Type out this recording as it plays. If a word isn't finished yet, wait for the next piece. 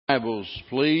Bibles,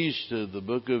 please, to the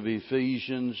book of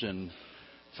Ephesians, and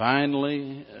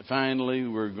finally,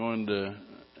 we're going to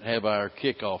have our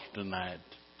kickoff tonight.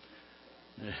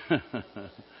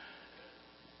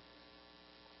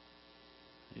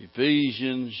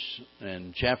 Ephesians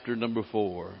and chapter number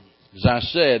 4. As I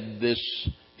said, this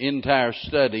entire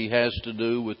study has to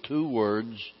do with two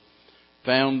words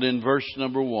found in verse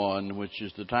number 1, which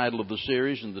is the title of the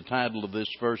series and the title of this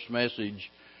first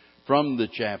message from the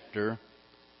chapter,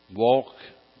 Walk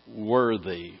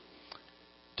Worthy.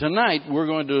 Tonight we're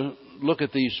going to look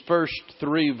at these first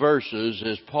three verses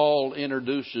as Paul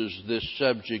introduces this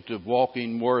subject of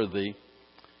walking worthy.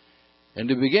 And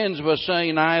he begins by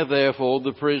saying, I therefore,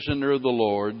 the prisoner of the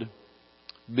Lord,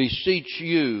 beseech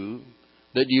you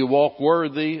that ye walk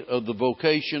worthy of the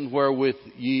vocation wherewith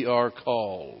ye are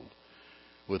called,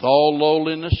 with all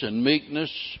lowliness and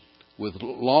meekness, with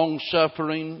long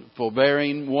suffering,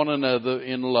 forbearing one another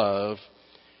in love,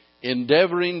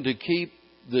 endeavoring to keep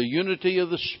the unity of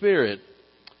the Spirit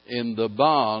in the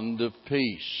bond of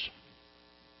peace.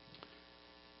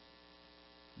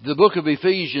 The book of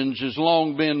Ephesians has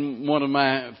long been one of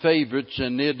my favorites,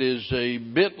 and it is a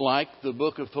bit like the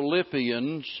book of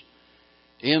Philippians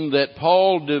in that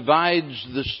Paul divides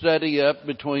the study up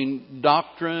between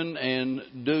doctrine and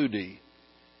duty.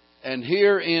 And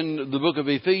here in the book of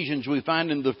Ephesians, we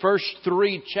find in the first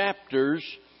three chapters,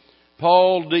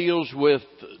 Paul deals with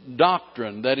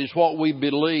doctrine, that is what we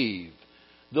believe.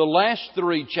 The last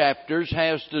three chapters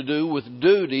has to do with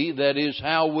duty, that is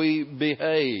how we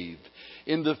behave.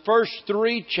 In the first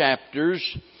three chapters,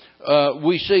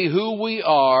 we see who we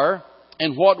are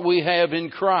and what we have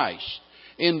in Christ.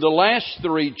 In the last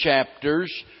three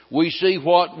chapters, we see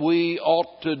what we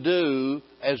ought to do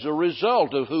as a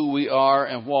result of who we are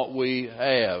and what we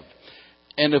have.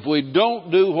 And if we don't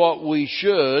do what we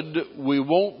should, we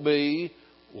won't be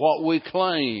what we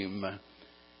claim.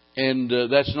 And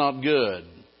that's not good.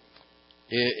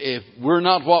 If we're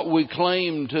not what we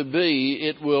claim to be,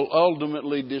 it will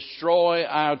ultimately destroy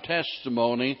our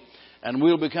testimony, and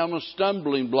we'll become a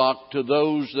stumbling block to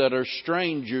those that are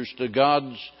strangers to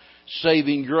God's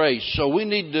saving grace. So we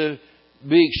need to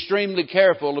be extremely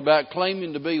careful about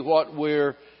claiming to be what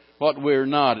we're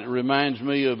not. It reminds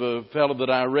me of a fellow that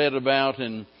I read about,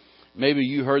 and maybe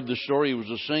you heard the story. He was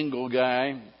a single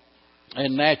guy,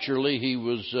 and naturally he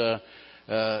was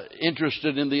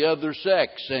interested in the other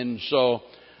sex, and so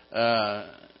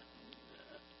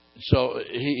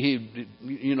he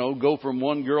go from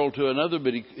one girl to another,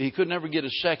 but he could never get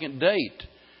a second date,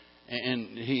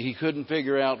 and he couldn't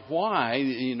figure out why.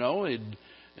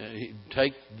 He'd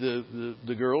take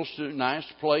the girls to nice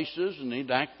places, and he'd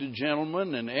act a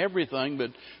gentleman and everything,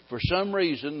 but for some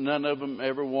reason none of them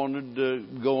ever wanted to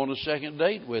go on a second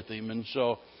date with him. And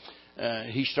so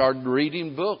he started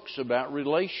reading books about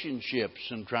relationships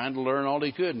and trying to learn all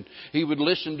he could. And he would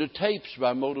listen to tapes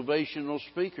by motivational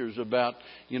speakers about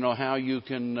how you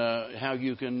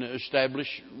can establish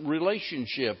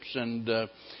relationships. And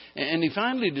he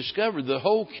finally discovered the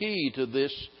whole key to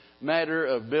this matter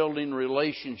of building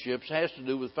relationships has to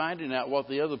do with finding out what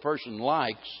the other person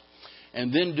likes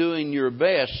and then doing your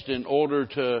best in order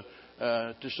to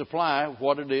supply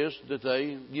what it is that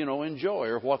they enjoy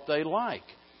or what they like.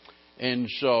 And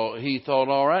so he thought,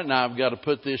 all right, now I've got to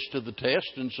put this to the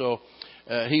test. And so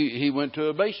he went to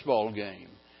a baseball game,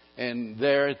 and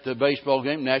there at the baseball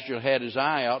game, naturally had his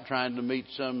eye out trying to meet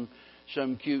some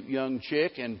cute young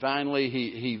chick, and finally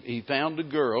he found a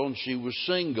girl, and she was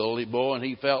single, and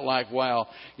he felt like, wow,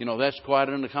 that's quite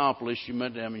an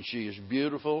accomplishment. I mean, she is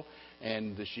beautiful,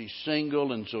 and she's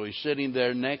single, and so he's sitting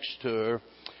there next to her,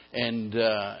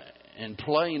 and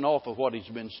playing off of what he's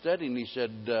been studying. He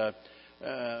said,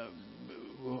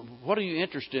 what are you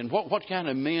interested in? What kind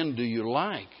of men do you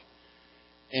like?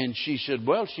 And she said,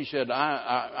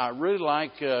 I really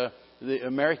like the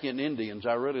American Indians.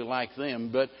 I really like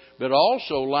them, but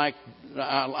also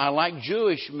I like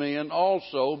Jewish men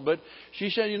also. But she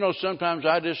said, sometimes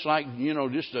I just like,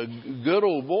 just a good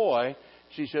old boy.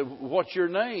 She said, what's your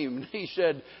name? And he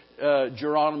said,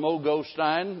 Geronimo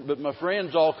Goldstein, but my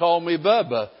friends all call me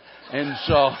Bubba. And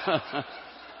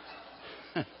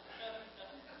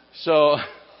so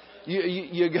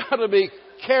you got to be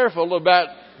careful about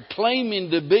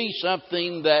claiming to be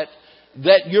something that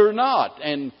you're not.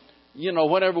 And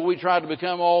whenever we try to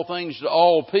become all things to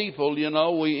all people,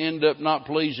 we end up not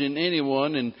pleasing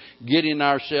anyone and getting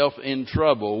ourselves in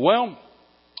trouble. Well,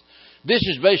 this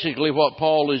is basically what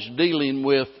Paul is dealing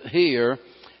with here,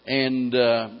 and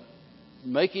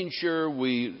making sure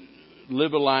we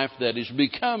live a life that is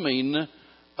becoming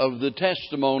of the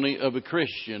testimony of a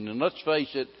Christian. And let's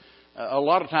face it, A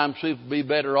lot of times people would be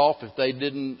better off if they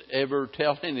didn't ever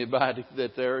tell anybody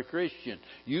that they're a Christian.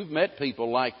 You've met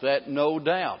people like that, no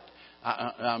doubt.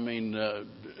 I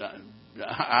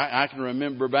can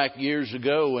remember back years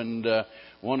ago, and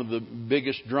one of the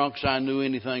biggest drunks I knew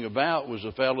anything about was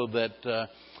a fellow that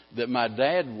my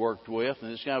dad worked with,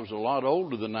 and this guy was a lot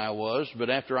older than I was. But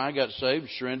after I got saved,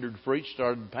 surrendered, preached,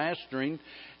 started pastoring,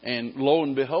 and lo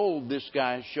and behold, this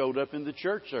guy showed up in the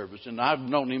church service. And I've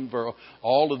known him for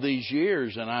all of these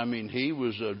years, and I mean, he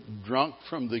was a drunk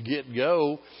from the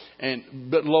get-go.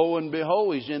 But lo and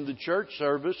behold, he's in the church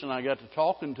service, and I got to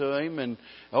talking to him, and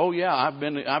oh yeah, I've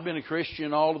been a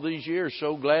Christian all of these years.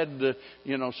 So glad to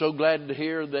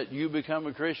hear that you become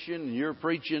a Christian and you're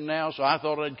preaching now. So I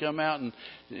thought I'd come out and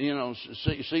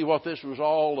see what this was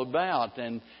all about.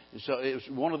 And so it was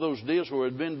one of those deals where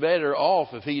it'd been better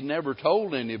off if he'd never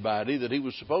told anybody that he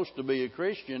was supposed to be a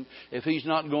Christian if he's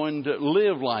not going to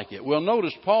live like it. Well,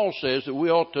 notice Paul says that we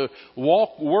ought to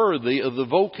walk worthy of the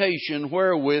vocation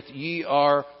wherewith ye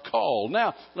are called.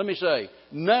 Now, let me say,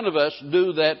 none of us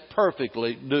do that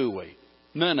perfectly, do we?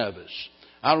 None of us.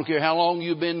 I don't care how long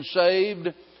you've been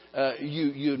saved.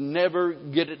 You never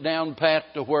get it down pat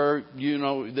to where you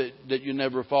know that you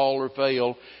never fall or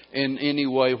fail in any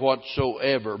way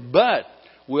whatsoever. But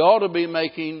we ought to be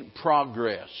making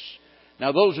progress.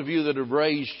 Now, those of you that have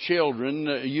raised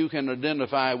children, you can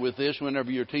identify with this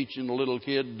whenever you're teaching a little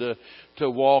kid to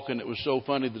walk. And it was so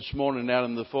funny this morning out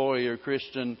in the foyer,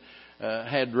 Kristen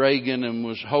had Reagan and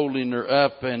was holding her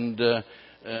up, and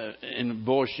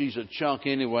boy, she's a chunk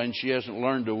anyway, and she hasn't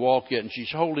learned to walk yet, and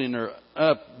she's holding her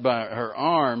up by her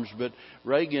arms, but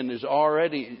Reagan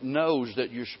already knows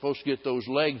that you're supposed to get those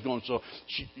legs going, so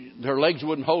her legs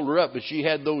wouldn't hold her up, but she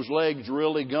had those legs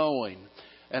really going.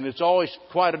 And it's always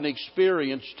quite an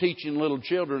experience teaching little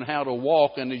children how to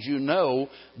walk, and as you know,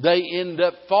 they end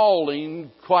up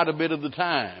falling quite a bit of the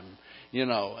time,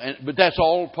 but that's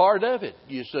all part of it,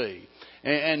 you see.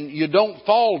 And you don't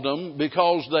fault them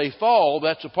because they fall.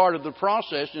 That's a part of the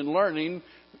process in learning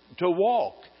to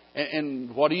walk.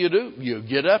 And what do? You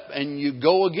get up and you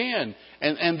go again.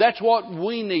 And that's what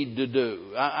we need to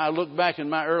do. I look back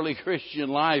in my early Christian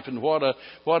life, and what an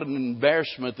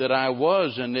embarrassment that I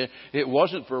was. And it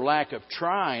wasn't for lack of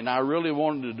trying. I really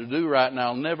wanted to do right. And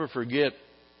I'll never forget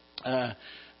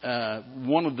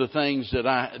one of the things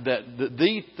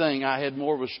the thing I had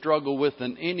more of a struggle with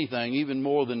than anything, even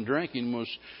more than drinking,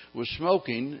 was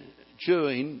smoking,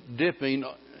 chewing, dipping,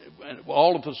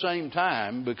 all at the same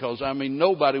time. Because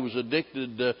nobody was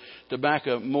addicted to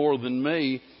tobacco more than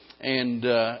me, and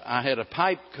I had a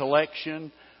pipe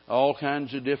collection, all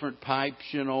kinds of different pipes,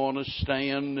 on a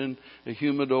stand and a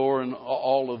humidor and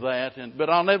all of that.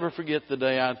 But I'll never forget the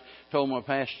day I told my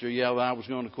pastor, that I was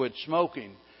going to quit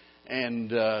smoking.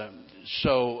 And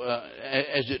so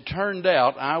as it turned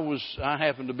out, I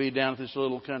happened to be down at this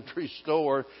little country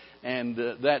store, and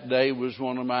that day was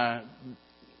one of my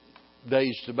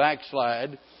days to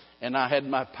backslide, and I had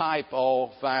my pipe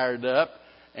all fired up,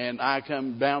 and I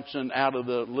come bouncing out of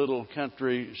the little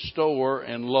country store,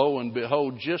 and lo and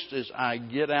behold, just as I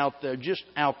get out there, just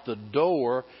out the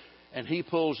door, and he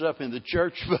pulls up in the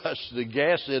church bus to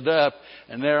gas it up,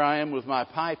 and there I am with my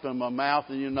pipe in my mouth,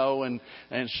 and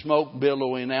smoke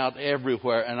billowing out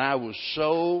everywhere, and I was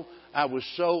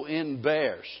so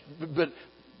embarrassed.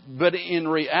 But in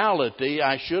reality,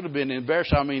 I should have been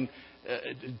embarrassed.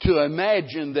 To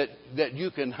imagine that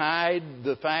you can hide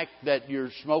the fact that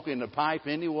you're smoking a pipe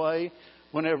anyway,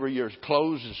 whenever your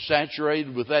clothes is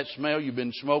saturated with that smell, you've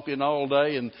been smoking all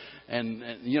day, and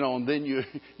then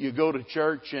you go to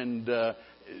church, and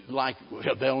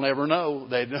they'll never know.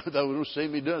 They don't see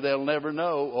me do it. They'll never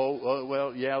know. Oh,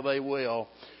 well, yeah, they will.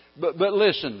 But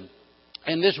listen,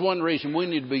 and this one reason we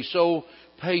need to be so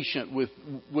patient with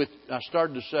I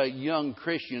started to say young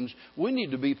Christians. We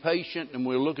need to be patient, and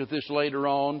we'll look at this later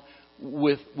on,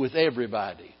 with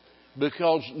everybody.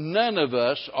 Because none of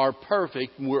us are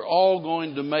perfect. We're all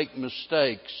going to make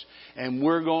mistakes. And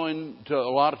we're going to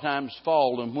a lot of times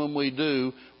fall. And when we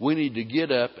do, we need to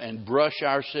get up and brush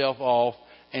ourselves off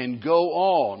and go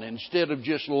on. Instead of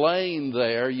just laying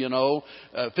there,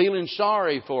 feeling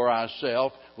sorry for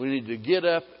ourselves, we need to get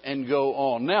up and go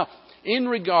on. Now, in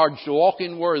regards to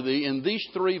walking worthy, in these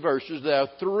 3 verses, there are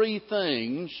 3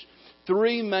 things,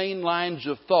 3 main lines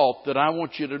of thought that I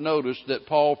want you to notice that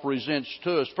Paul presents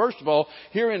to us. First of all,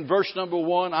 here in verse number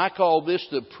 1, I call this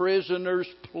the prisoner's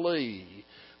plea.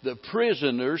 The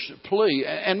prisoner's plea.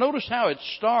 And notice how it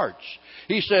starts.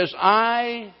 He says,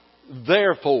 I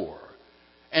therefore.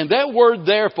 And that word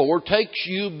therefore takes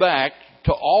you back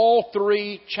to all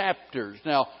 3 chapters.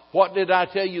 Now, what did I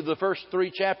tell you the first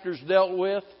 3 chapters dealt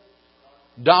with?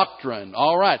 Doctrine.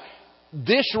 All right.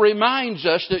 This reminds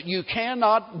us that you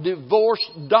cannot divorce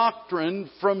doctrine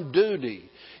from duty.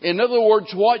 In other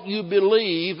words, what you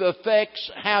believe affects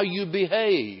how you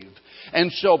behave. And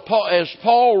so as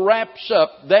Paul wraps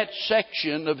up that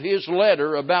section of his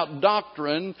letter about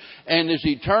doctrine, and as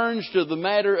he turns to the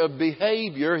matter of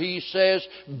behavior, he says,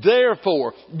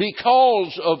 therefore,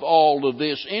 because of all of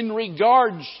this, in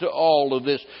regards to all of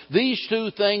this, these two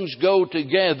things go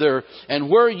together. And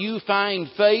where you find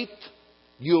faith,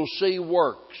 you'll see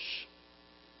works.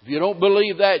 If you don't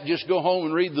believe that, just go home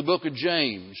and read the book of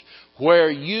James.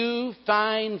 Where you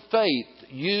find faith,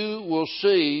 you will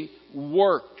see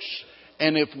works.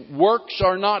 And if works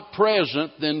are not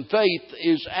present, then faith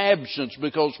is absent,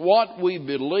 because what we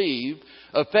believe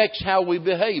affects how we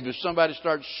behave. If somebody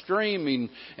starts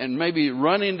screaming and maybe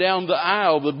running down the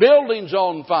aisle, the building's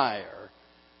on fire.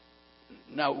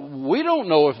 Now, we don't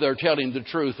know if they're telling the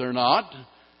truth or not.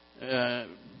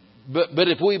 But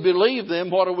if we believe them,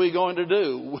 what are we going to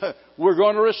do? We're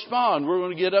going to respond. We're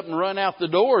going to get up and run out the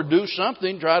door, do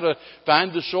something, try to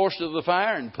find the source of the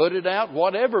fire and put it out,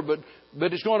 whatever. But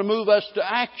it's going to move us to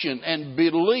action. And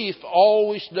belief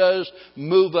always does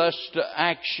move us to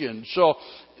action. So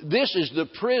this is the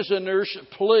prisoner's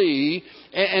plea.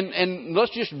 And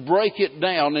let's just break it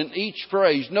down in each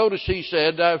phrase. Notice he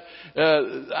said,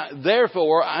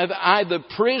 therefore, I the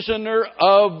prisoner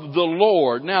of the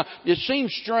Lord. Now, it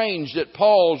seems strange that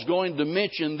Paul's going to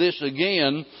mention this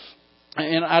again.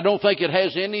 And I don't think it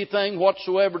has anything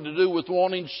whatsoever to do with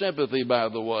wanting sympathy, by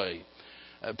the way.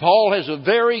 Paul has a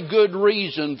very good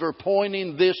reason for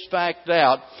pointing this fact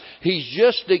out. He's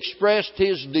just expressed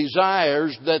his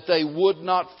desires that they would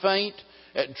not faint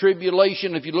at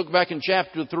tribulation. If you look back in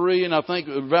chapter 3, and I think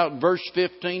about verse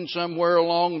 15, somewhere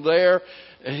along there,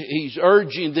 he's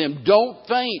urging them, don't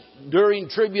faint during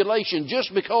tribulation.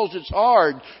 Just because it's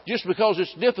hard, just because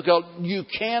it's difficult, you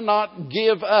cannot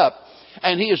give up.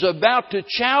 And he is about to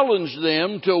challenge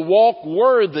them to walk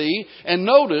worthy. And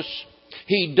notice,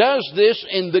 he does this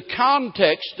in the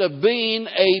context of being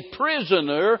a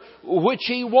prisoner, which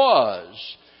he was.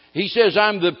 He says,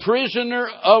 I'm the prisoner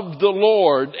of the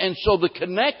Lord. And so the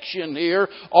connection here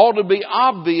ought to be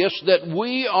obvious, that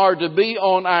we are to be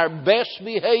on our best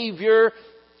behavior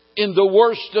in the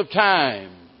worst of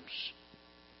times.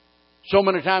 So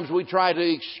many times we try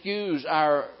to excuse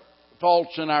our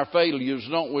faults and our failures,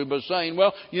 don't we, by saying,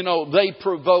 well, they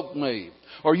provoked me.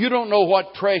 Or you don't know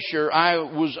what pressure I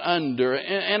was under.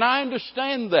 And I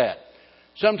understand that.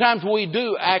 Sometimes we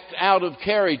do act out of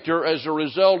character as a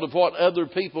result of what other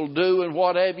people do and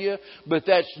what have you. But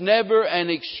that's never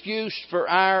an excuse for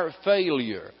our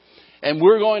failure. And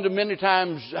we're going to many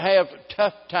times have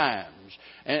tough times.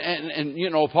 And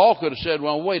Paul could have said,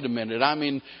 well, wait a minute. I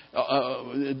mean,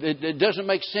 it doesn't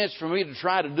make sense for me to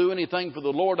try to do anything for the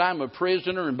Lord. I'm a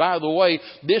prisoner. And by the way,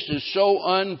 this is so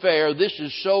unfair. This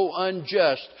is so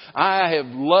unjust. I have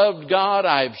loved God.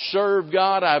 I've served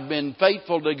God. I've been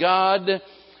faithful to God.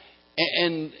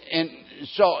 And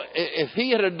so if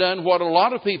he had done what a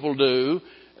lot of people do,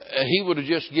 he would have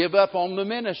just give up on the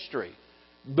ministry.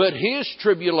 But his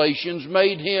tribulations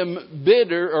made him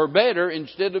bitter or better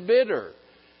instead of bitter.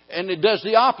 And it does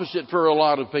the opposite for a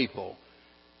lot of people.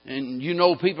 And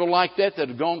people like that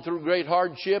have gone through great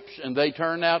hardships and they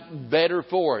turn out better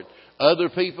for it. Other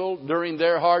people, during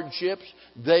their hardships,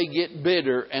 they get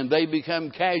bitter and they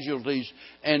become casualties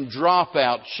and drop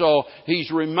out. So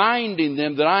he's reminding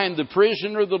them that I am the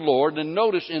prisoner of the Lord. And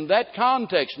notice in that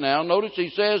context now,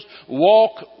 he says,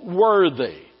 walk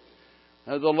worthy.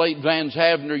 The late Vance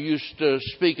Havner used to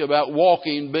speak about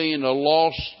walking being a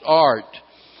lost art.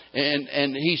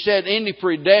 And he said any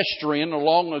pedestrian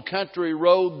along a country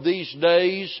road these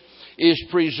days is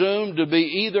presumed to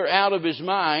be either out of his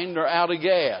mind or out of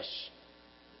gas.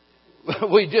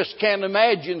 We just can't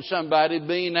imagine somebody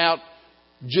being out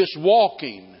just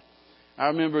walking. I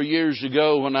remember years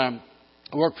ago when I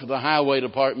worked for the highway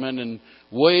department and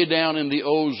way down in the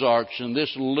Ozarks, and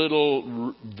this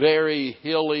little very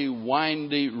hilly,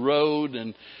 windy road,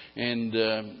 and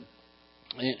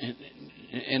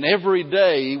every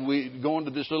day we'd go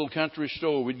into this little country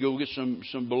store. We'd go get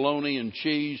some bologna and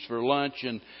cheese for lunch.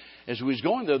 And as we was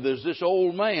going there's this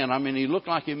old man. I mean, he looked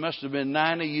like he must have been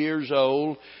 90 years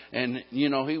old. And, he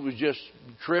was just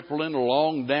crippling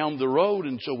along down the road.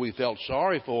 And so we felt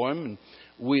sorry for him. And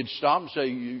we'd stop and say,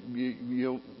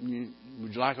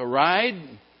 would you like a ride?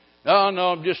 No,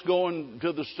 I'm just going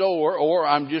to the store. Or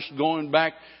I'm just going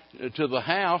back to the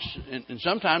house. And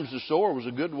sometimes the store was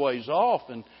a good ways off.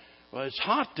 And well, it's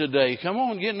hot today. Come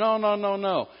on,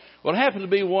 no. Well, it happened to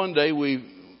be one day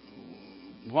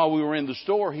while we were in the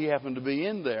store, he happened to be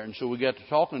in there. And so we got to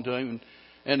talking to him.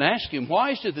 and asked him,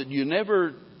 why is it that you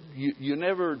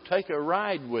never take a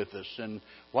ride with us? And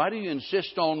why do you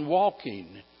insist on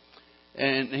walking?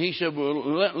 And he said,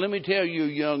 well, let me tell you,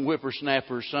 young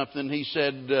whippersnapper, something. He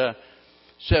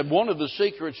said one of the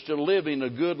secrets to living a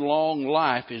good long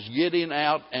life is getting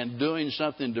out and doing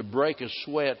something to break a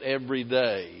sweat every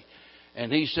day.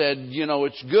 And he said,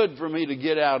 it's good for me to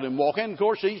get out and walk. And of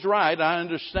course, he's right. I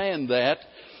understand that.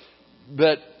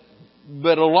 But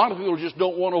a lot of people just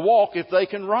don't want to walk if they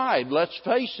can ride. Let's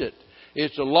face it.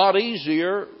 It's a lot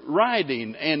easier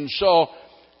riding. And so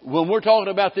when we're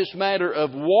talking about this matter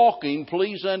of walking,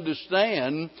 please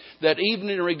understand that even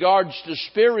in regards to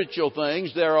spiritual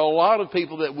things, there are a lot of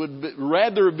people that would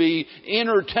rather be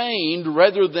entertained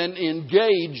rather than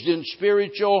engaged in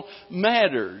spiritual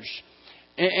matters.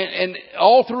 And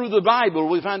all through the Bible,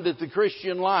 we find that the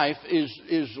Christian life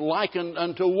is likened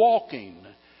unto walking.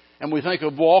 And we think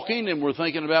of walking and we're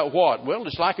thinking about what? Well,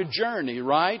 it's like a journey,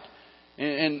 right?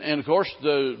 And of course, a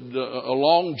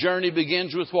long journey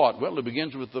begins with what? Well, it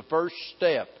begins with the first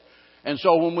step. And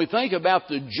so when we think about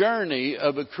the journey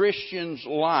of a Christian's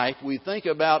life, we think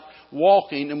about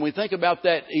walking and we think about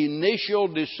that initial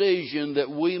decision that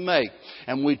we make.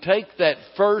 And we take that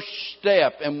first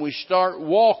step and we start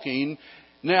walking.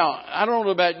 Now, I don't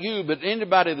know about you, but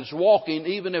anybody that's walking,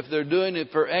 even if they're doing it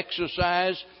for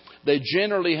exercise, they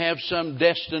generally have some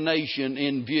destination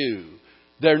in view.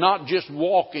 They're not just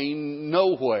walking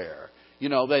nowhere.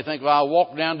 They think, well, I'll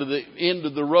walk down to the end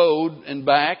of the road and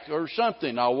back or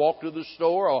something. I'll walk to the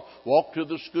store, I'll walk to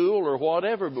the school or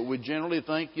whatever. But we generally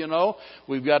think,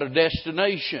 we've got a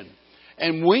destination.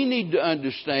 And we need to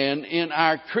understand in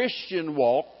our Christian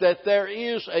walk that there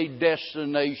is a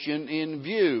destination in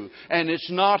view. And it's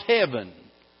not heaven.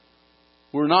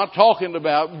 We're not talking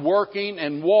about working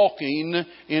and walking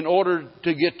in order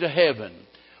to get to heaven.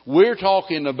 We're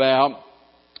talking about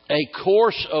a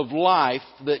course of life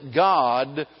that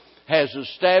God has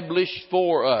established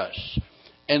for us.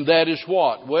 And that is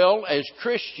what? Well, as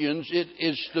Christians, it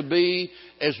is to be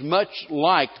as much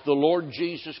like the Lord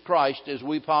Jesus Christ as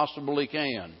we possibly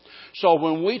can. So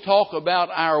when we talk about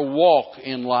our walk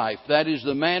in life, that is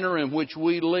the manner in which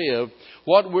we live,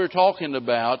 what we're talking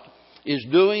about is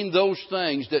doing those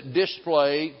things that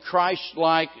display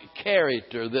Christ-like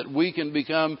character, that we can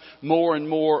become more and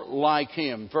more like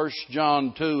Him. 1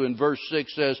 John 2 and verse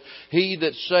 6 says, He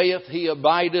that saith he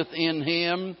abideth in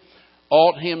Him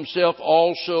ought himself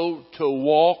also to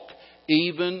walk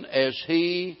even as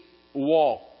He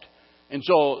walked. And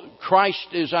so Christ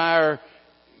is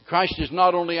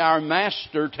not only our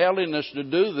master telling us to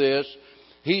do this,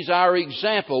 He's our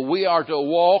example. We are to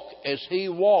walk as He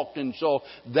walked. And so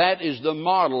that is the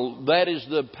model, that is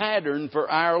the pattern for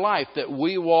our life, that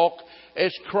we walk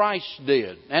as Christ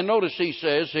did. And notice He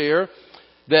says here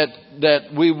that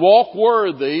we walk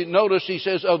worthy. Notice He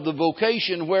says, of the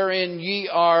vocation wherein ye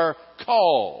are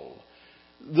called.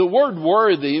 The word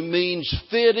worthy means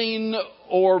fitting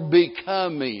or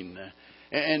becoming.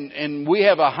 And we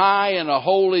have a high and a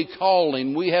holy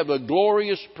calling. We have a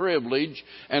glorious privilege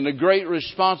and a great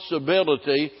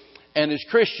responsibility. And as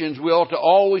Christians, we ought to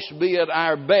always be at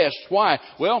our best. Why?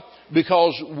 Well,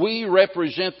 because we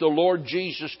represent the Lord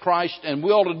Jesus Christ and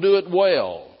we ought to do it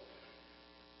well.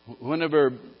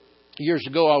 Whenever, years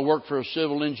ago, I worked for a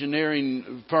civil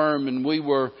engineering firm, and we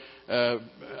were,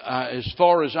 as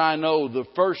far as I know, the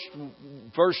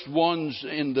first ones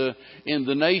in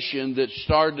the nation that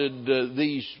started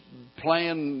these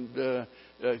planned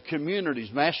communities.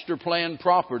 Master Planned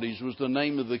Properties was the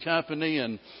name of the company,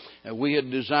 and we had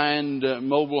designed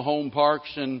mobile home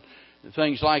parks and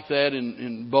things like that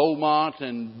in Beaumont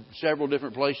and several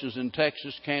different places in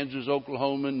Texas, Kansas,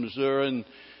 Oklahoma, and Missouri, and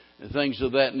things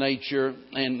of that nature.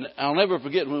 And I'll never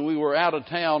forget when we were out of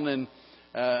town, and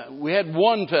we had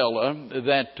one fella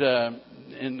that,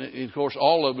 and of course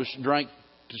all of us drank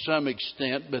to some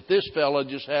extent, but this fella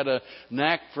just had a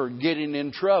knack for getting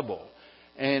in trouble.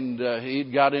 And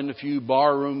he'd got in a few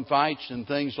barroom fights and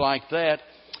things like that.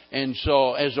 And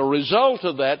so as a result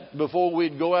of that, before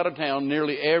we'd go out of town,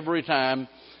 nearly every time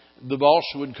the boss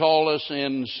would call us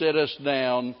and sit us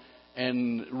down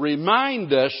and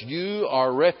remind us, you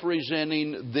are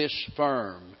representing this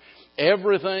firm.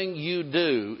 Everything you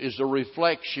do is a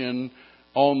reflection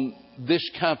on this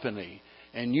company.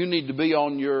 And you need to be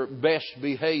on your best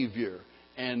behavior.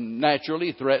 And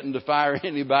naturally threatened to fire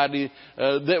anybody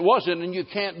that wasn't. And you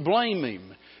can't blame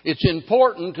him. It's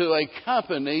important to a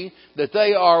company that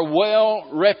they are well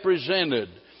represented.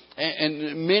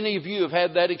 And many of you have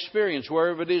had that experience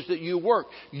wherever it is that you work.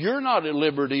 You're not at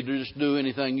liberty to just do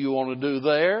anything you want to do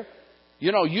there.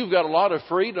 You know, you've got a lot of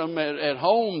freedom at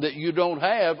home that you don't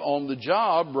have on the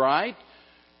job, right?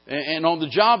 And on the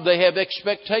job, they have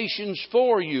expectations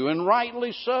for you, and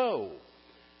rightly so.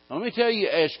 Let me tell you,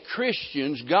 as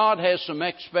Christians, God has some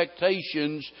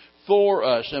expectations for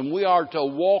us, and we are to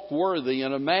walk worthy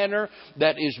in a manner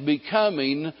that is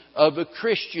becoming of a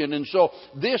Christian. And so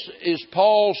this is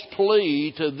Paul's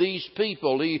plea to these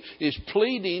people. He is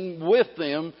pleading with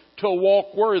them to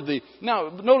walk worthy. Now,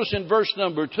 notice in verse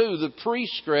number 2,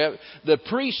 the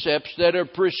precepts that are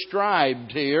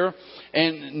prescribed here.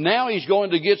 And now he's going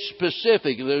to get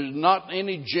specific. There's not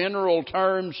any general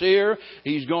terms here.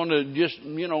 He's going to just,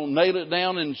 nail it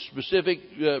down in specific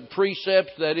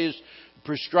precepts, that is,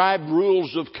 prescribed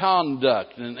rules of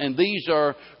conduct. And these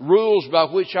are rules by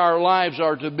which our lives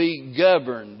are to be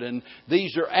governed. And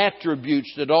these are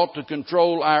attributes that ought to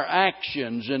control our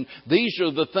actions. And these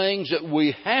are the things that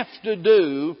we have to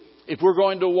do if we're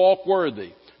going to walk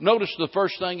worthy. Notice the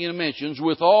first thing he mentions,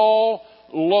 with all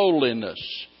lowliness.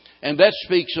 And that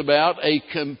speaks about a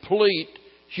complete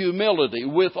humility.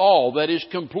 With all, that is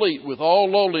complete, with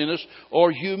all lowliness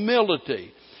or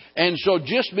humility. And so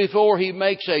just before he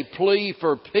makes a plea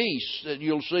for peace, that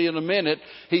you'll see in a minute,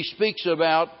 he speaks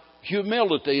about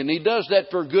humility. And he does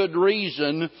that for good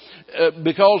reason,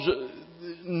 because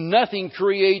nothing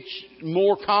creates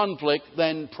more conflict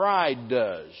than pride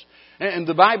does. And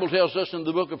the Bible tells us in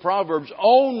the book of Proverbs,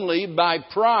 only by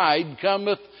pride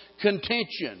cometh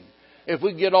contention. If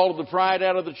we get all of the pride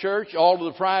out of the church, all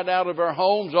of the pride out of our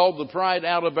homes, all of the pride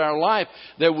out of our life,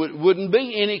 there wouldn't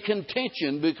be any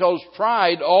contention, because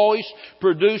pride always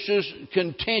produces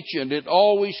contention. It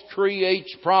always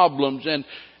creates problems.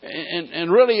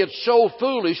 And really it's so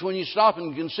foolish when you stop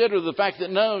and consider the fact that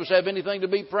none of us have anything to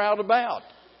be proud about.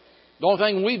 The only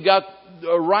thing we've got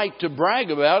a right to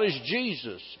brag about is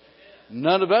Jesus.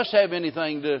 None of us have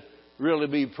anything to really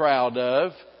be proud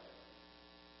of.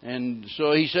 And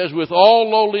so he says, with all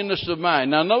lowliness of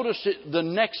mind. Now notice the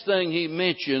next thing he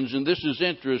mentions, and this is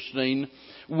interesting,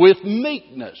 with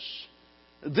meekness.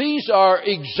 These are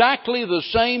exactly the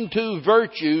same two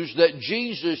virtues that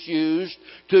Jesus used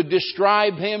to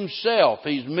describe himself.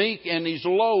 He's meek and he's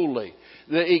lowly.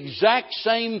 The exact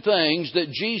same things that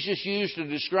Jesus used to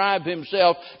describe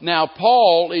himself. Now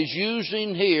Paul is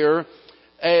using here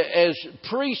as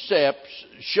precepts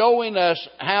showing us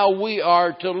how we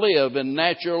are to live, and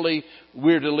naturally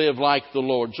we're to live like the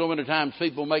Lord. So many times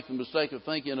people make the mistake of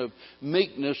thinking of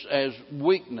meekness as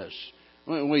weakness.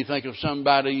 When we think of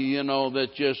somebody,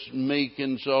 that's just meek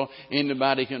and so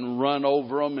anybody can run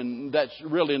over them, and that's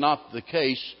really not the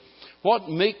case. What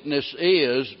meekness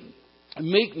is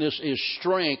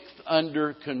strength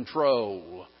under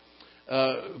control.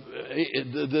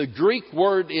 The Greek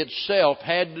word itself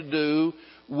had to do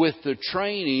with the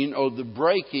training or the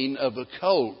breaking of a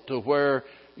colt to where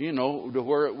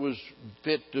it was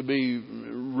fit to be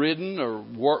ridden or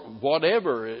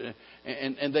whatever.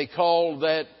 And they called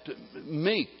that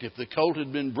meeked. If the colt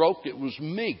had been broke, it was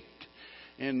meeked.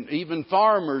 And even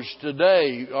farmers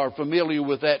today are familiar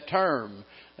with that term.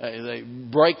 They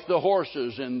break the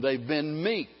horses and they've been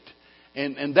meeked.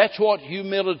 And that's what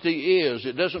humility is.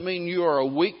 It doesn't mean you are a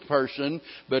weak person,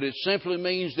 but it simply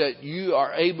means that you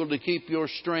are able to keep your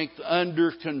strength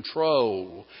under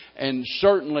control. And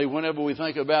certainly whenever we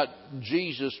think about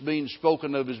Jesus being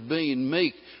spoken of as being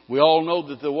meek, we all know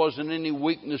that there wasn't any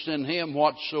weakness in him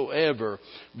whatsoever,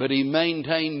 but he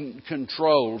maintained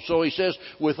control. So he says,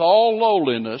 with all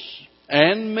lowliness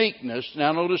and meekness,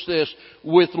 now notice this,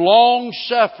 with long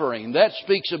suffering. That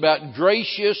speaks about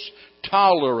gracious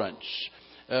tolerance.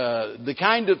 The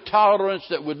kind of tolerance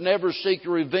that would never seek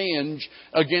revenge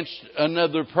against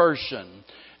another person.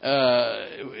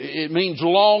 It means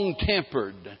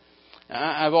long-tempered.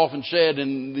 I've often said,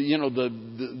 and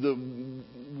the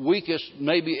weakest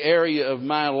maybe area of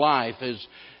my life is,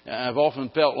 I've often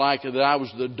felt like that I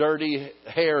was the Dirty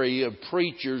Harry of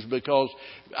preachers, because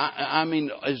I mean,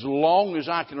 as long as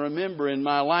I can remember in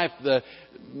my life,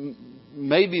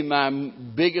 maybe my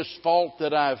biggest fault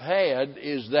that I've had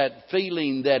is that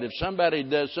feeling that if somebody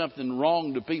does something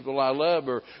wrong to people I love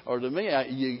or to me,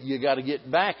 you got to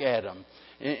get back at them.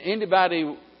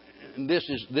 Anybody, this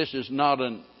is not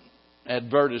an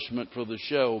advertisement for the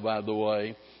show, by the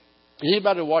way.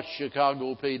 Anybody watch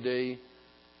Chicago PD?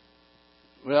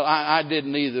 Well, I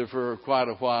didn't either for quite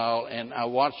a while, and I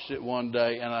watched it one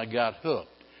day and I got hooked.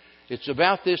 It's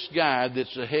about this guy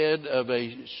that's the head of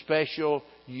a special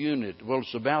unit. Well,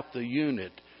 it's about the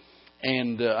unit.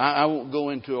 And I won't go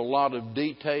into a lot of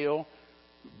detail,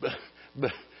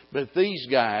 but these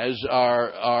guys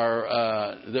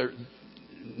they're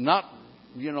not,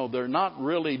 they're not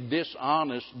really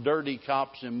dishonest, dirty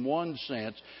cops in one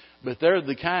sense, but they're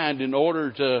the kind, in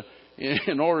order to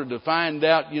in order to find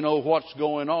out, what's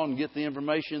going on and get the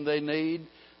information they need,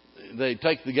 they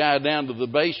take the guy down to the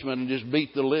basement and just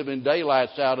beat the living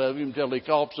daylights out of him until he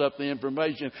coughs up the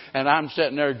information. And I'm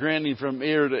sitting there grinning from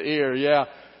ear to ear. Yeah.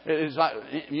 It's like,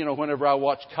 whenever I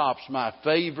watch Cops, my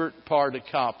favorite part of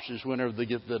Cops is whenever they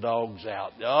get the dogs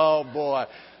out. Oh, boy.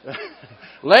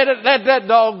 Let that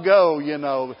dog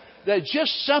go, There's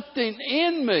just something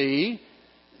in me.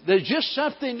 There's just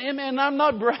something in me, and I'm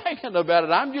not bragging about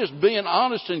it. I'm just being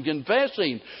honest and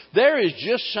confessing. There is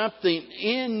just something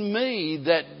in me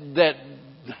that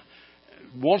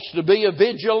wants to be a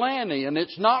vigilante, and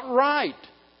it's not right.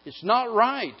 It's not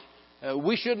right.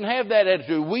 We shouldn't have that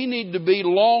attitude. We need to be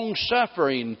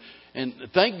long-suffering, and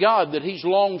thank God that He's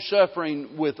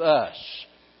long-suffering with us.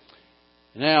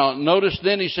 Now, notice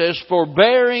then He says,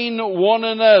 forbearing one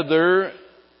another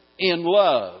in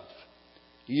love.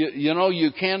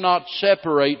 You cannot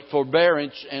separate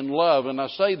forbearance and love. And I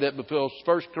say that because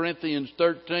 1 Corinthians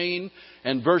 13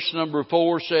 and verse number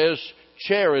 4 says,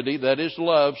 charity, that is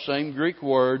love, same Greek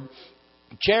word.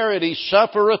 Charity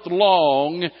suffereth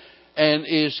long and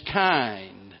is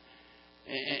kind.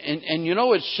 And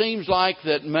it seems like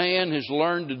that man has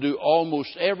learned to do almost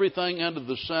everything under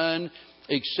the sun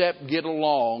except get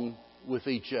along with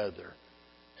each other.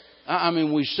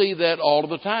 We see that all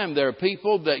the time. There are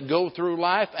people that go through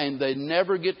life and they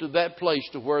never get to that place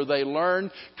to where they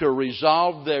learn to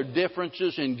resolve their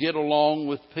differences and get along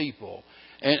with people.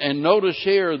 And notice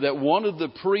here that one of the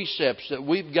precepts that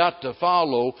we've got to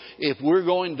follow if we're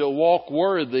going to walk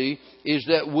worthy is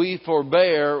that we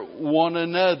forbear one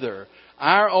another.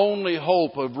 Our only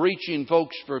hope of reaching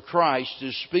folks for Christ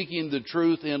is speaking the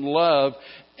truth in love.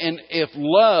 And if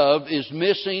love is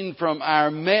missing from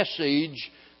our message,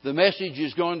 the message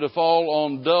is going to fall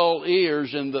on dull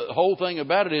ears. And the whole thing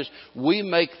about it is we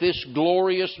make this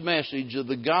glorious message of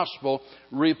the gospel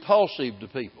repulsive to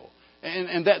people.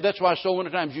 And that's why so many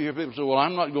times you hear people say, well,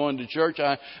 I'm not going to church.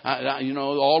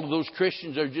 All of those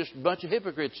Christians are just a bunch of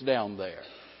hypocrites down there.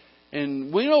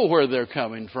 And we know where they're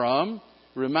coming from.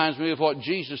 Reminds me of what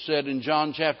Jesus said in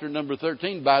John chapter number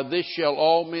 13. By this shall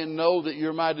all men know that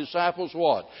you're my disciples.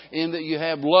 What? In that you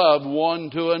have love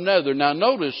one to another. Now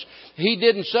notice, He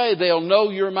didn't say they'll know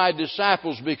you're my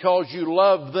disciples because you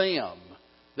love them.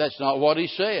 That's not what He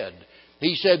said.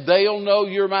 He said, they'll know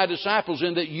you're my disciples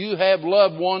in that you have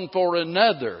love one for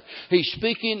another. He's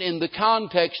speaking in the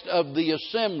context of the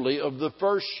assembly of the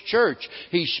first church.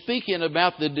 He's speaking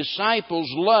about the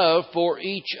disciples' love for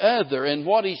each other. And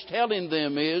what He's telling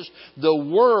them is, the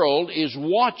world is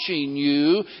watching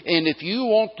you, and if you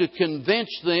want to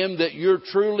convince them that you're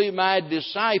truly my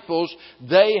disciples,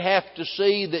 they have to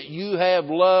see that you have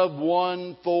love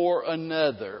one for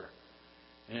another.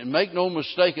 And make no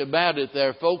mistake about it, there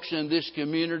are folks in this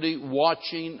community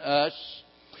watching us.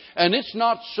 And it's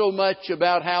not so much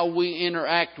about how we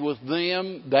interact with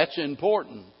them. That's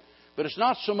important. But it's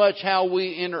not so much how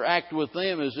we interact with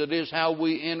them as it is how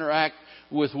we interact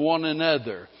with one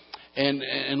another.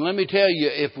 And let me tell you,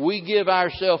 if we give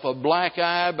ourselves a black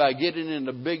eye by getting in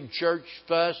a big church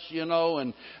fuss, and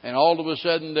all of a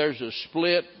sudden there's a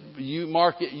split, you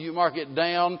mark it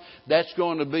down, that's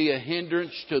going to be a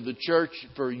hindrance to the church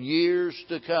for years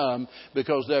to come,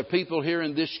 because there are people here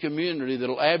in this community that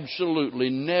will absolutely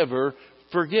never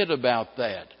forget about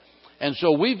that. And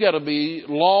so we've got to be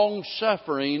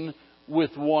long-suffering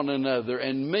with one another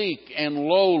and meek and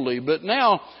lowly. But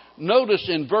now, notice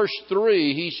in verse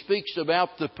 3, he speaks about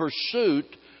the pursuit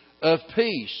of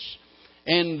peace.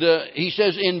 And he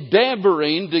says,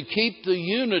 endeavoring to keep the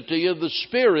unity of the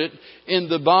Spirit in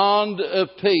the bond of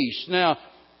peace. Now,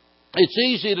 it's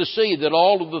easy to see that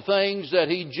all of the things that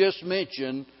he just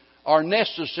mentioned are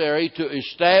necessary to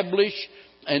establish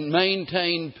and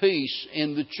maintain peace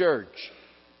in the church.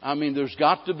 There's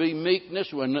got to be meekness.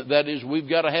 That is, we've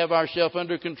got to have ourselves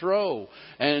under control.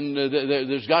 And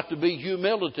there's got to be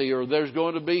humility, or there's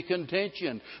going to be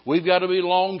contention. We've got to be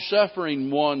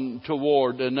long-suffering one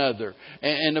toward another.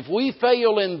 And if we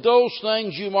fail in those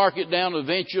things, you mark it down,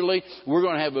 eventually we're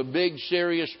going to have a big,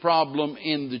 serious problem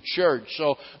in the church.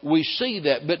 So we see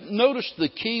that. But notice the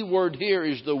key word here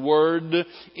is the word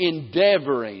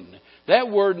endeavoring. That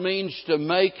word means to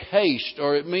make haste,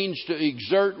 or it means to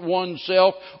exert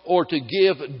oneself or to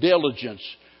give diligence.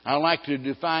 I like to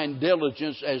define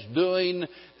diligence as doing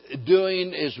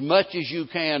as much as you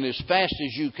can, as fast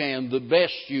as you can, the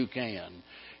best you can.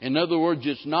 In other words,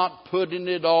 it's not putting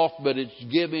it off, but it's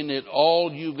giving it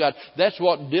all you've got. That's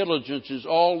what diligence is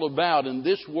all about. And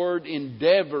this word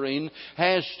endeavoring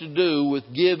has to do with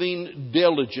giving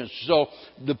diligence. So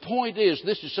the point is,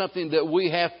 this is something that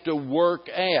we have to work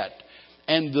at.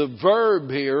 And the verb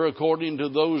here, according to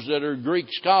those that are Greek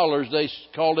scholars, they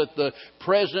call it the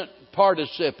present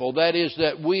participle. That is,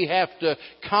 that we have to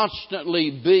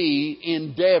constantly be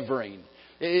endeavoring.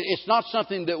 It's not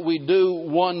something that we do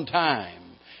one time.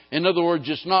 In other words,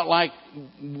 it's not like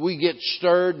we get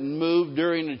stirred and moved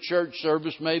during a church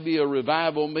service, maybe a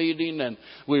revival meeting, and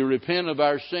we repent of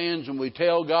our sins and we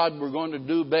tell God we're going to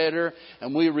do better,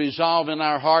 and we resolve in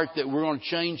our heart that we're going to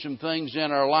change some things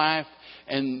in our life.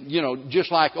 And,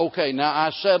 just like, okay, now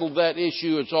I settled that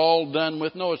issue, it's all done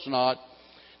with. No, it's not.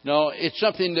 No, it's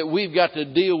something that we've got to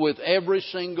deal with every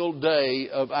single day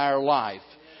of our life.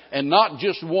 And not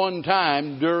just one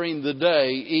time during the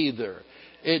day either.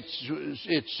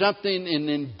 It's something in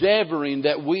endeavoring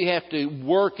that we have to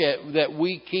work at, that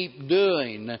we keep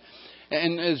doing.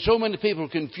 And so many people are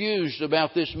confused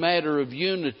about this matter of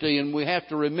unity, and we have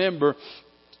to remember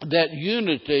that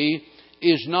unity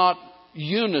is not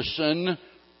unison,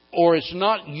 or it's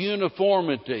not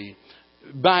uniformity.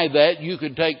 By that, you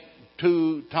could take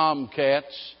two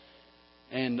tomcats,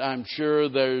 and I'm sure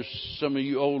there's some of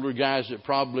you older guys that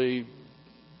probably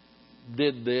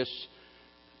did this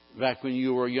back when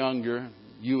you were younger.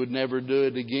 You would never do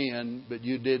it again, but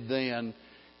you did then.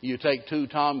 You take two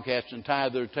tomcats and tie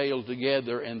their tails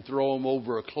together and throw them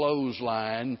over a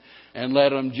clothesline and let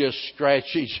them just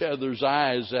scratch each other's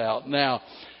eyes out. Now,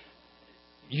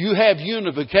 you have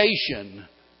unification.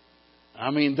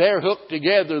 I mean, they're hooked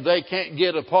together. They can't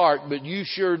get apart, but you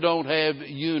sure don't have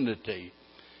unity.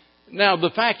 Now, the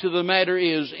fact of the matter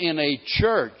is, in a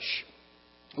church,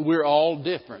 we're all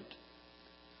different.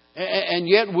 And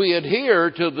yet we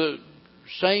adhere to the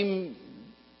same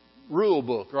rule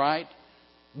book, right?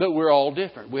 But we're all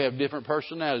different. We have different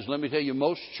personalities. Let me tell you,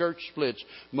 most church splits,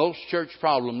 most church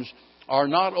problems are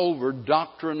not over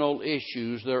doctrinal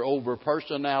issues. They're over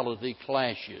personality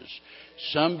clashes.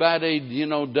 Somebody,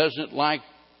 doesn't like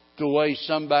the way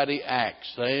somebody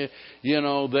acts.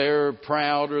 They're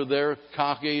proud or they're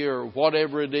cocky or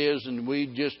whatever it is, and we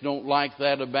just don't like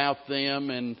that about them.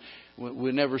 And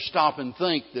we never stop and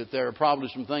think that there are probably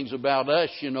some things about us,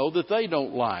 that they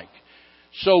don't like.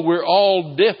 So we're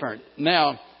all different.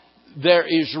 Now, there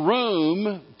is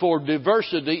room for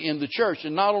diversity in the church.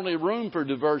 And not only room for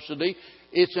diversity,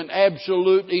 it's an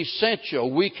absolute essential.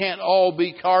 We can't all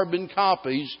be carbon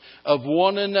copies of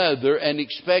one another and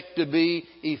expect to be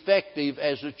effective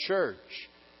as a church.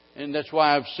 And that's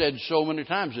why I've said so many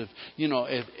times,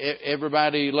 if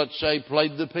everybody, let's say,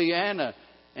 played the piano,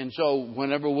 and so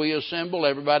whenever we assemble,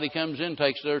 everybody comes in,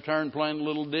 takes their turn playing a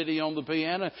little ditty on the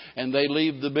piano, and they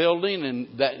leave the building,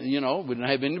 and that, we don't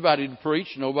have anybody to preach,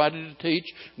 nobody to teach,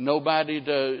 nobody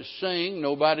to sing,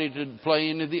 nobody to play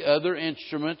any of the other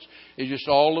instruments. It's just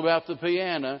all about the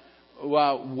piano.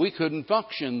 Well, we couldn't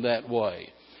function that way.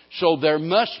 So there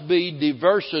must be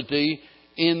diversity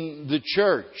in the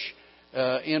church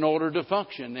in order to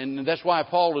function. And that's why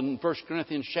Paul in 1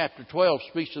 Corinthians chapter 12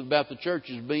 speaks about the church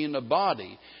as being a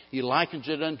body. He likens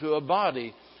it unto a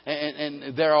body.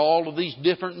 And there are all of these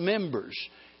different members.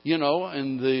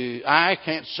 And the eye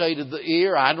can't say to the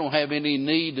ear, I don't have any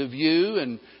need of you.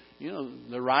 And,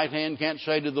 the right hand can't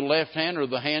say to the left hand, or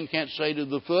the hand can't say to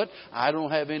the foot, I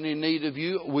don't have any need of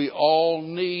you. We all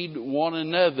need one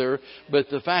another. But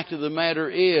the fact of the matter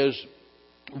is,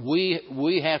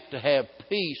 we have to have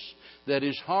peace that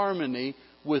is harmony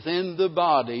within the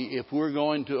body if we're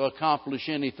going to accomplish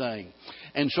anything.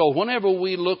 And so whenever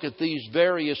we look at these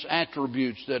various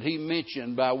attributes that he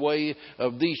mentioned by way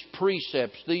of these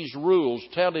precepts, these rules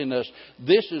telling us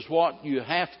this is what you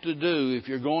have to do if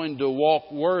you're going to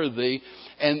walk worthy,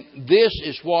 and this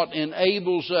is what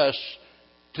enables us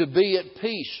to be at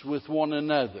peace with one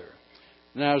another.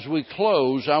 Now, as we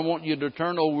close, I want you to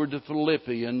turn over to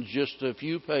Philippians, just a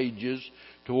few pages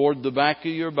toward the back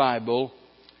of your Bible,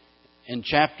 in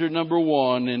chapter number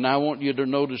 1, and I want you to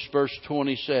notice verse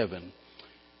 27.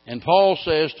 And Paul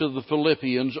says to the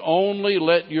Philippians, only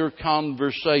let your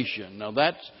conversation. Now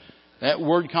that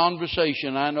word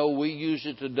conversation, I know we use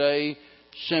it today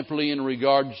simply in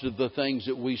regards to the things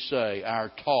that we say,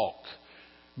 our talk.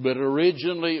 But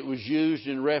originally it was used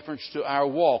in reference to our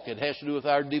walk. It has to do with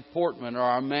our deportment or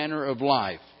our manner of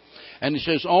life. And it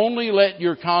says, only let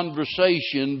your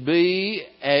conversation be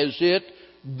as it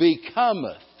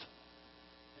becometh.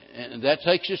 And that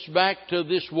takes us back to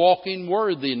this walking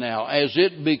worthy now. As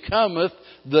it becometh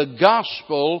the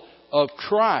gospel of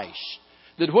Christ.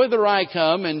 That whether I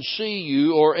come and see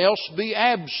you or else be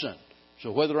absent.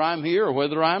 So whether I'm here or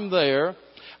whether I'm there,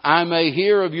 I may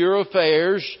hear of your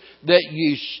affairs, that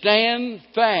ye stand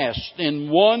fast in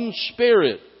one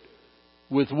spirit,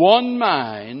 with one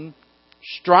mind,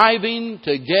 striving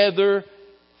together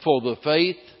for the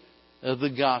faith of the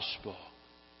gospel.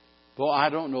 Well, I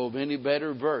don't know of any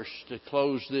better verse to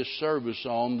close this service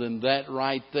on than that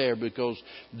right there, because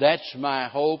that's my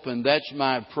hope and that's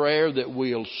my prayer, that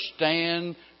we'll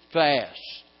stand fast.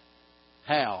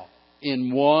 How?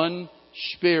 In one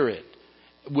Spirit,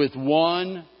 with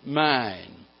one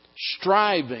mind,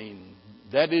 striving.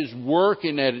 That is,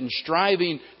 working at it and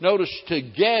striving, notice,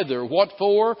 together. What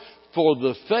for? For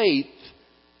the faith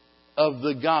of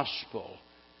the gospel.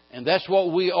 And that's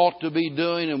what we ought to be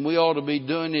doing, and we ought to be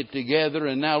doing it together.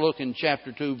 And now look in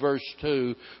chapter 2, verse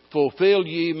 2. Fulfill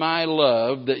ye my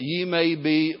love, that ye may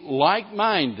be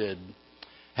like-minded,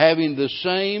 having the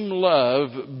same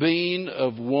love, being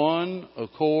of one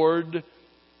accord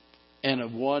and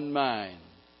of one mind.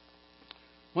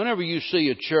 Whenever you see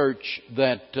a church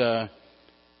that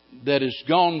has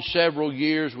gone several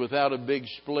years without a big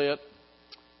split,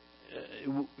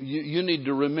 you need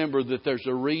to remember that there's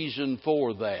a reason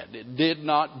for that. It did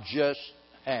not just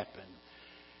happen.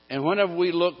 And whenever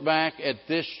we look back at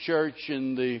this church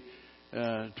in the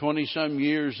 20-some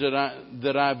years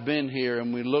that I've been here,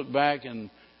 and we look back, and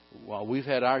well, we've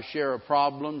had our share of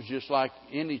problems, just like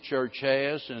any church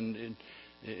has, and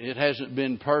it hasn't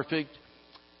been perfect.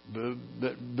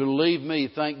 But believe me,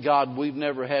 thank God we've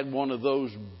never had one of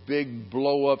those big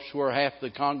blow-ups where half the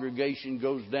congregation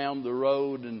goes down the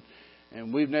road,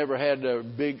 and we've never had a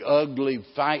big ugly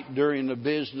fight during a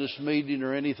business meeting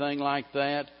or anything like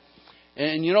that.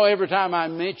 And every time I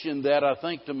mention that, I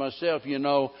think to myself,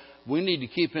 we need to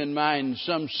keep in mind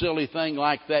some silly thing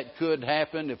like that could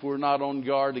happen if we're not on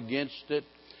guard against it.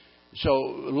 So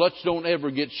let's don't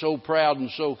ever get so proud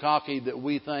and so cocky that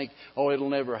we think, it'll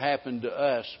never happen to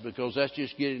us, because that's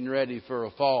just getting ready for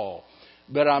a fall.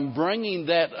 But I'm bringing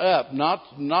that up not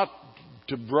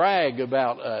to brag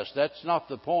about us. That's not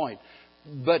the point.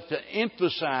 But to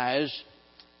emphasize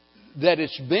that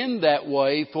it's been that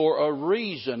way for a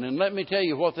reason. And let me tell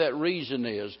you what that reason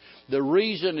is. The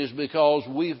reason is because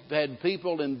we've had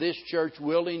people in this church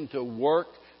willing to work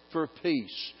for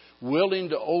peace, willing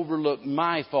to overlook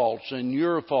my faults and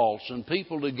your faults, and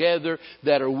people together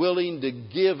that are willing to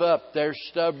give up their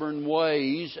stubborn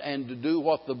ways and to do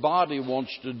what the body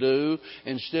wants to do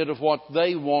instead of what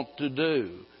they want to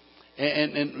do.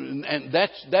 And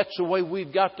that's the way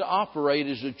we've got to operate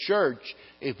as a church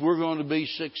if we're going to be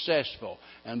successful.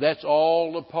 And that's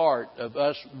all a part of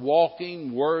us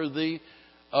walking worthy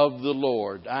of the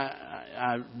Lord.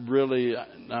 I'm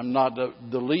not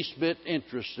the least bit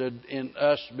interested in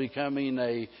us becoming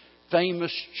a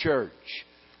famous church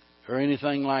or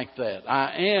anything like that.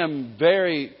 I am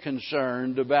very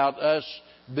concerned about us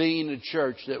being a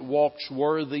church that walks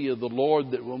worthy of the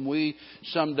Lord, that when we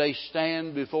someday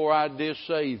stand before our dear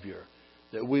Savior,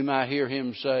 that we might hear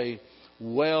Him say,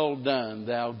 "Well done,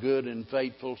 thou good and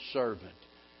faithful servant."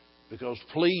 Because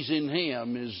pleasing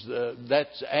Him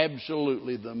that's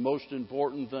absolutely the most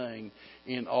important thing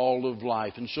in all of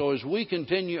life. And so as we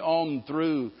continue on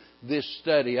through this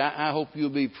study, I hope you'll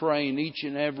be praying each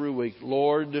and every week,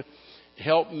 "Lord,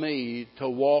 help me to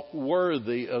walk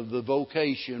worthy of the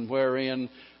vocation wherein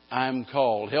I'm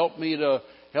called. Help me to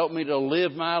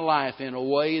live my life in a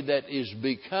way that is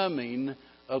becoming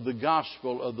of the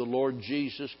gospel of the Lord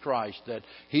Jesus Christ, that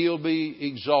He'll be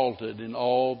exalted in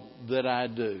all that I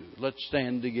do." Let's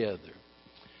stand together.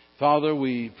 Father,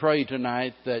 we pray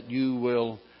tonight that You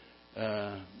will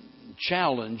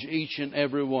challenge each and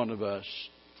every one of us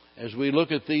as we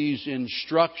look at these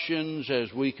instructions,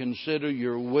 as we consider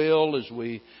Your will, as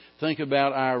we think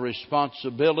about our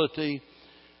responsibility.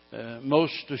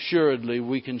 Most assuredly,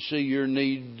 we can see Your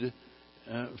need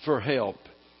for help.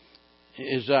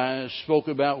 As I spoke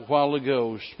about a while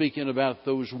ago, speaking about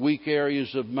those weak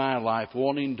areas of my life,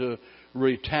 wanting to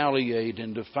retaliate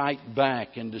and to fight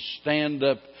back and to stand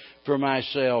up for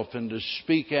myself and to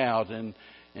speak out. And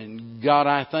God,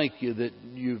 I thank You that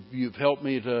You've helped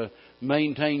me to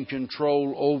maintain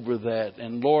control over that.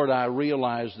 And Lord, I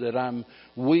realize that I'm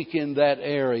weak in that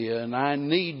area, and I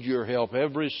need Your help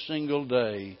every single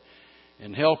day.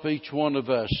 And help each one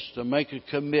of us to make a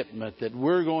commitment that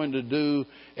we're going to do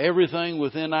everything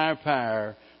within our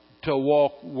power to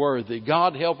walk worthy.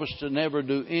 God, help us to never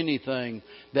do anything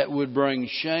that would bring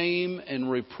shame and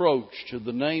reproach to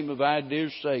the name of our dear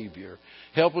Savior.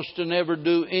 Help us to never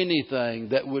do anything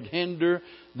that would hinder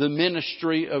the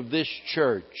ministry of this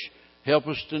church. Help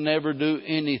us to never do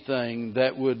anything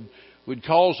that would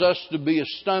cause us to be a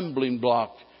stumbling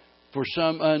block for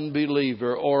some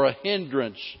unbeliever or a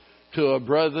hindrance to a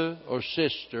brother or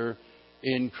sister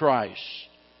in Christ.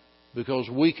 Because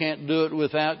we can't do it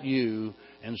without You.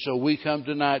 And so we come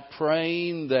tonight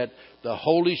praying that the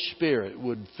Holy Spirit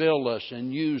would fill us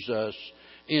and use us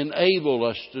enable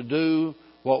us to do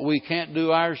what we can't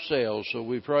do ourselves. So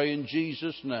we pray in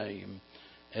Jesus' name.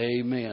 Amen.